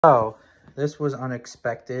Oh, this was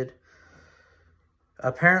unexpected.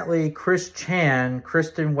 Apparently, Kristen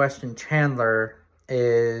Weston Chandler,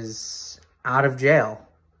 is out of jail.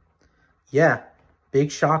 Yeah, big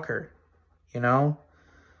shocker, you know?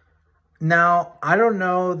 Now, I don't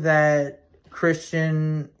know that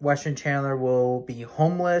Kristen Weston Chandler will be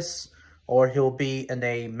homeless or he'll be in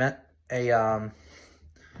in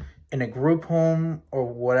a group home or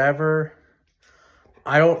whatever.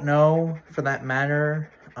 I don't know for that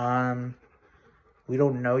matter. We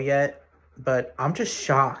don't know yet, but I'm just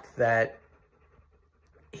shocked that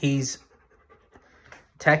he's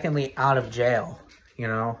technically out of jail, you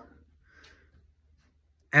know?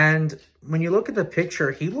 And when you look at the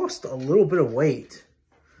picture, he lost a little bit of weight.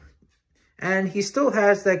 And he still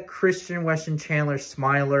has that Kristen Weston Chandler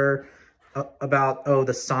smiler about, oh,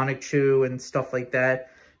 the Sonic Chew and stuff like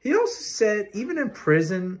that. He also said, even in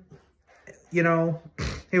prison, you know,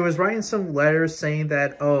 he was writing some letters saying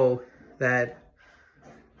that, oh, that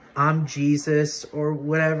I'm Jesus or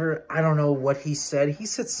whatever. I don't know what he said. He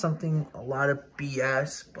said something, a lot of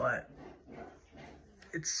BS, but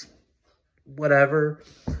it's whatever.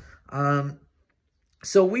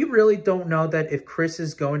 So we really don't know that if Chris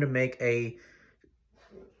is going to make his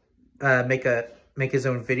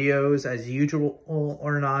own videos as usual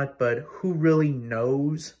or not, but who really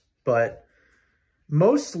knows? But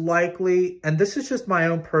most likely, and this is just my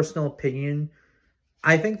own personal opinion,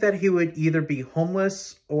 I think that he would either be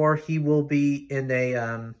homeless or he will be in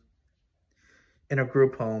a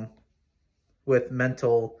group home with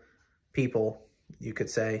mental people, you could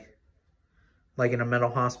say, like in a mental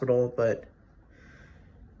hospital. But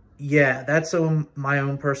yeah, that's my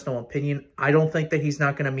own personal opinion. I don't think that he's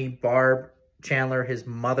not going to meet Barb Chandler, his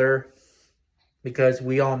mother, because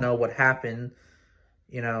we all know what happened.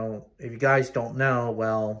 You know, if you guys don't know,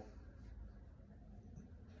 well,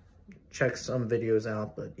 check some videos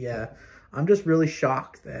out. But yeah, I'm just really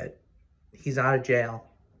shocked that he's out of jail,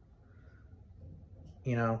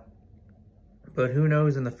 you know. But who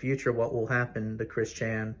knows in the future what will happen to Chris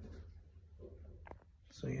Chan.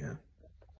 So yeah.